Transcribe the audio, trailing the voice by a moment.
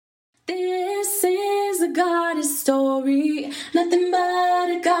goddess story. Nothing but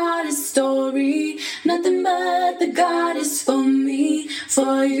a goddess story. Nothing but the goddess for me,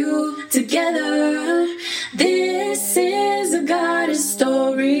 for you, together. This is a goddess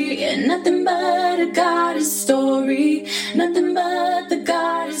story. And nothing but a goddess story. Nothing but the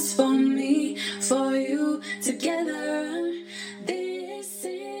goddess for me, for you, together. This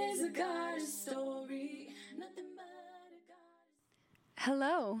is a goddess story. Nothing but a goddess.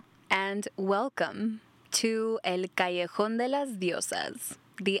 Hello, and welcome to El Callejón de las Diosas,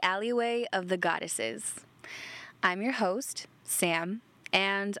 the alleyway of the goddesses. I'm your host, Sam,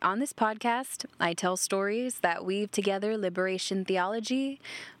 and on this podcast, I tell stories that weave together liberation theology,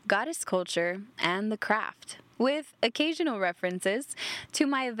 goddess culture, and the craft, with occasional references to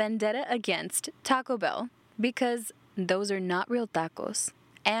my vendetta against Taco Bell, because those are not real tacos,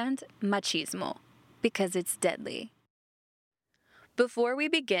 and machismo, because it's deadly. Before we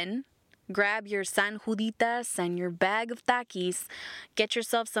begin, grab your San Juditas and your bag of Takis, get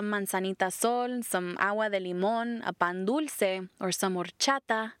yourself some manzanita sol, some agua de limón, a pan dulce, or some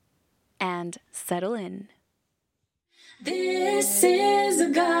horchata, and settle in. This is a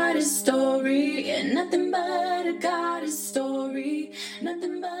goddess story, and nothing but a goddess story,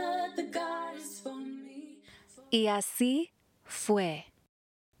 nothing but the goddess for me. Y así fue.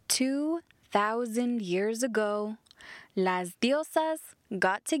 2,000 years ago, las diosas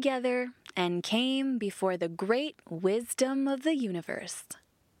got together and came before the great wisdom of the universe.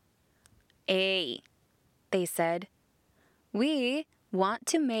 Hey, they said, we want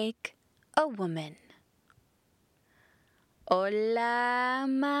to make a woman. Hola,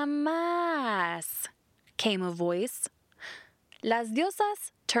 mamás, came a voice. Las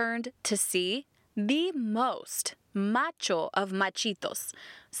diosas turned to see the most macho of machitos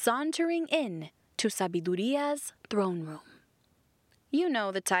sauntering in to Sabiduria's throne room. You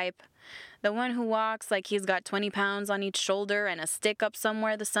know the type. The one who walks like he's got 20 pounds on each shoulder and a stick up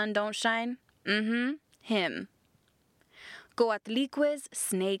somewhere the sun don't shine? Him. Coatlique's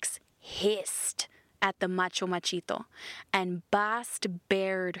snakes hissed at the macho machito, and Bast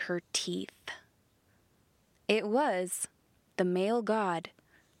bared her teeth. It was the male god,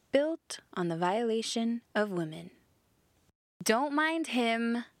 built on the violation of women. Don't mind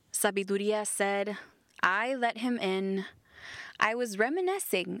him, Sabiduria said. I let him in. I was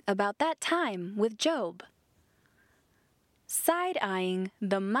reminiscing about that time with Job. Side-eyeing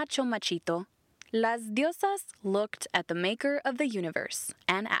the macho machito, las diosas looked at the maker of the universe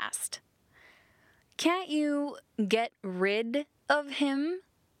and asked, "Can't you get rid of him?"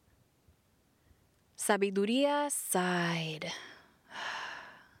 Sabiduria sighed.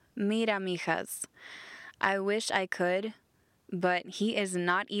 Mira, mijas, I wish I could, but he is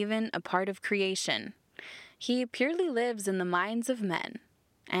not even a part of creation. He purely lives in the minds of men,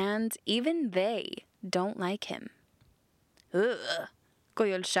 and even they don't like him. Ugh,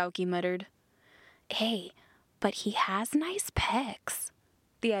 Coyolxauhqui muttered. Hey, but he has nice pecs,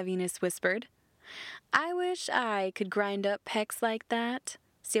 Diavinus whispered. I wish I could grind up pecs like that,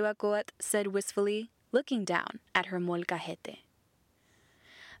 Siwacoat said wistfully, looking down at her molcajete.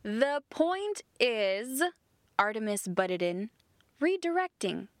 The point is, Artemis butted in,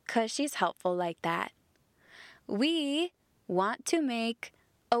 redirecting, 'cause she's helpful like that. We want to make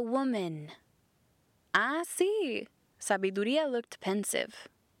a woman. Ah, sí, Sabiduria looked pensive.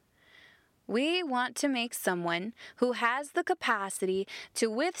 We want to make someone who has the capacity to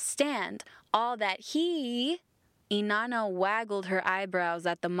withstand all that he, Inanna waggled her eyebrows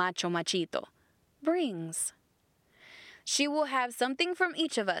at the macho machito, brings. She will have something from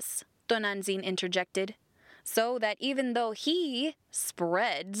each of us, Tonantzin interjected, so that even though he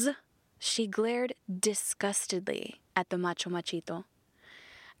spreads, she glared disgustedly at the macho machito.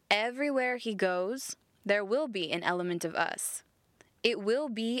 Everywhere he goes, there will be an element of us. It will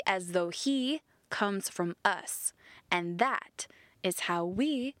be as though he comes from us, and that is how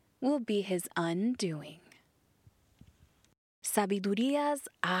we will be his undoing. Sabiduria's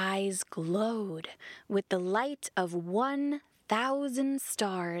eyes glowed with the light of 1,000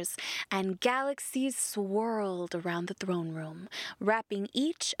 stars, and galaxies swirled around the throne room, wrapping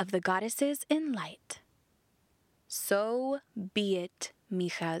each of the goddesses in light. So be it,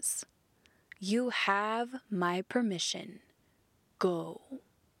 mijas. You have my permission. Go.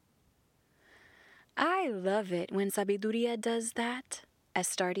 I love it when Sabiduria does that,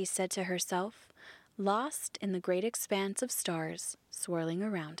 Astarte said to herself, lost in the great expanse of stars swirling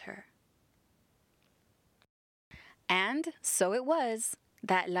around her. And so it was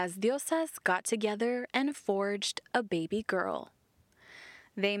that las diosas got together and forged a baby girl.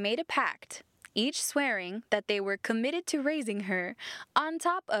 They made a pact, each swearing that they were committed to raising her, on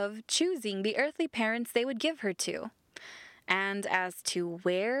top of choosing the earthly parents they would give her to. And as to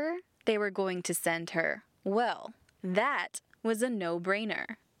where they were going to send her, well, that was a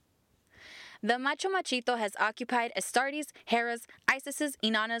no-brainer. The Macho Machito has occupied Astartes, Hera's, Isis's,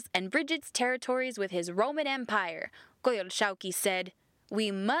 Inanna's, and Brigid's territories with his Roman Empire, Coyolxauhqui said.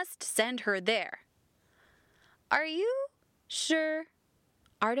 We must send her there. Are you sure?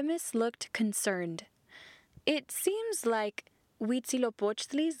 Artemis looked concerned. It seems like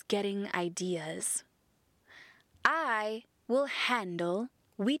Huitzilopochtli's getting ideas. I will handle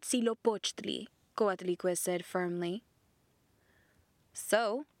Huitzilopochtli, Coatlicue said firmly.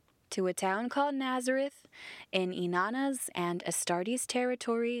 So, to a town called Nazareth, in Inanna's and Astartes'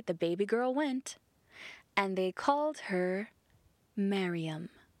 territory, the baby girl went, and they called her Mariam.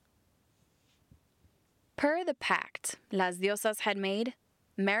 Per the pact Las Diosas had made,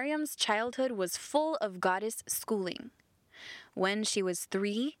 Mariam's childhood was full of goddess schooling. When she was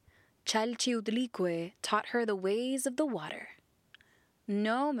 3, Chalchiuhtlicue taught her the ways of the water.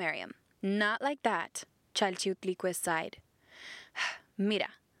 No, Mariam, not like that, Chalchiuhtlicue sighed. Mira,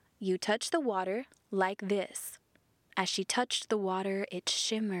 you touch the water like this. As she touched the water, it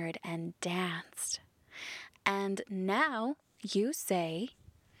shimmered and danced. And now you say,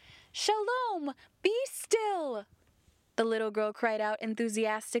 Shalom, be still! The little girl cried out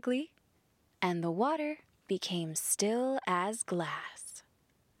enthusiastically, and the water became still as glass.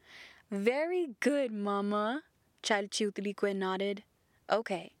 Very good, Mama, Chalchiuhtlicue nodded.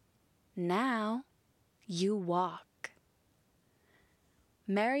 Okay, now you walk.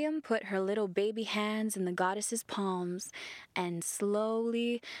 Mariam put her little baby hands in the goddess's palms, and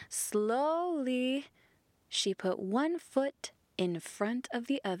slowly, she put one foot in front of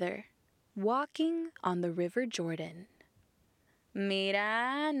the other, walking on the River Jordan.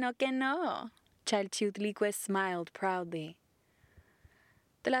 Mira, no que no, Chalchiuhtlicue smiled proudly.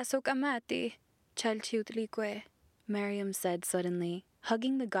 Tlazohcamati, Chalchiuhtlicue, Mariam said suddenly,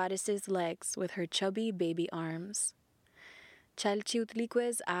 hugging the goddess's legs with her chubby baby arms.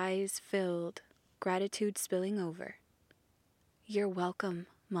 Chalchiuhtlicue's eyes filled, gratitude spilling over. You're welcome,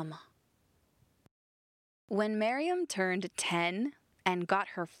 Mama. When Mariam turned 10 and got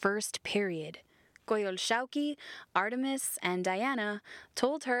her first period, Coyolxauhqui, Artemis, and Diana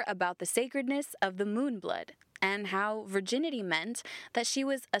told her about the sacredness of the moon blood and how virginity meant that she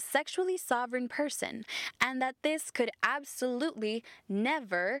was a sexually sovereign person and that this could absolutely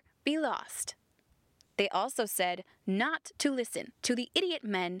never be lost. They also said not to listen to the idiot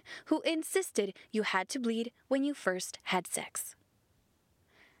men who insisted you had to bleed when you first had sex.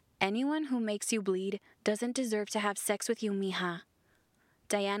 Anyone who makes you bleed doesn't deserve to have sex with you, mija.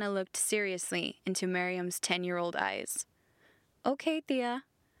 Diana looked seriously into Mariam's 10-year-old eyes. Okay, Tia.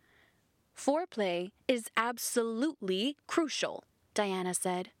 Foreplay is absolutely crucial, Diana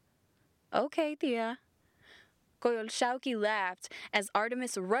said. Okay, Tia. Coyolxauhqui laughed as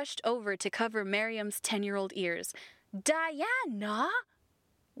Artemis rushed over to cover Mariam's 10-year-old ears. Diana?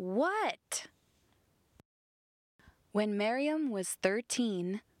 What? When Mariam was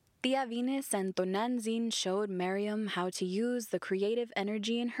 13, Tia Venus and Tonantzin showed Mariam how to use the creative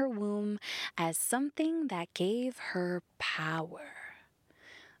energy in her womb as something that gave her power.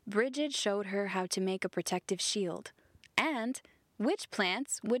 Brigid showed her how to make a protective shield, and which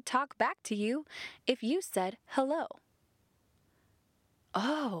plants would talk back to you if you said hello.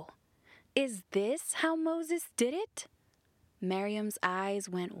 Oh, is this how Moses did it? Mariam's eyes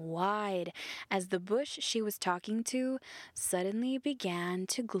went wide as the bush she was talking to suddenly began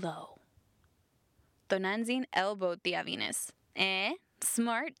to glow. Tonantzin elbowed Tia Venus.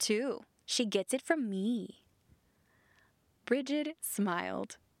 Smart too. She gets it from me. Brigid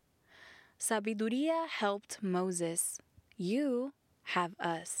smiled. Sabiduría helped Moses. You have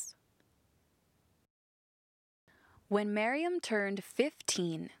us. When Mariam turned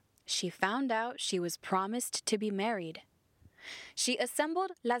 15, she found out she was promised to be married. She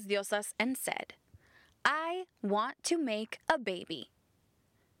assembled Las Diosas and said, I want to make a baby.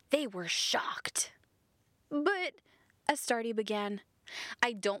 They were shocked. But, Astarte began,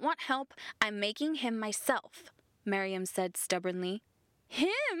 I don't want help. I'm making him myself, Mariam said stubbornly. Him?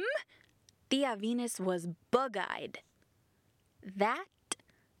 Tia Venus was bug-eyed. That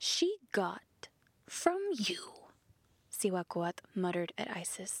she got from you, Cihuacoatl muttered at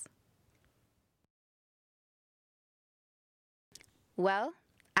Isis. Well,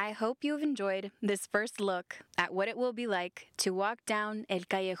 I hope you've enjoyed this first look at what it will be like to walk down El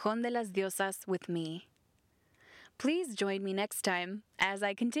Callejón de las Diosas with me. Please join me next time as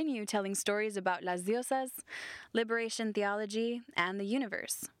I continue telling stories about Las Diosas, liberation theology, and the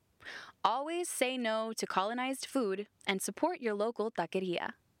universe. Always say no to colonized food and support your local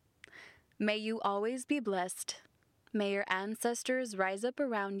taqueria. May you always be blessed. May your ancestors rise up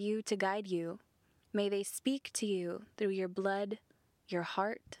around you to guide you. May they speak to you through your blood, your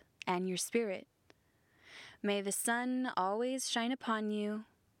heart, and your spirit. May the sun always shine upon you.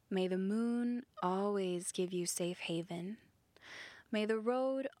 May the moon always give you safe haven. May the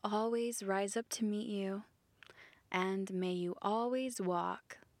road always rise up to meet you. And may you always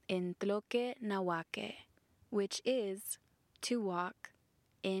walk in Tloque Nawake, which is to walk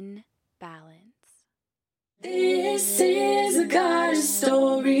in balance. This is a goddess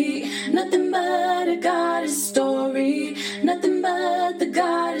story, nothing but a goddess.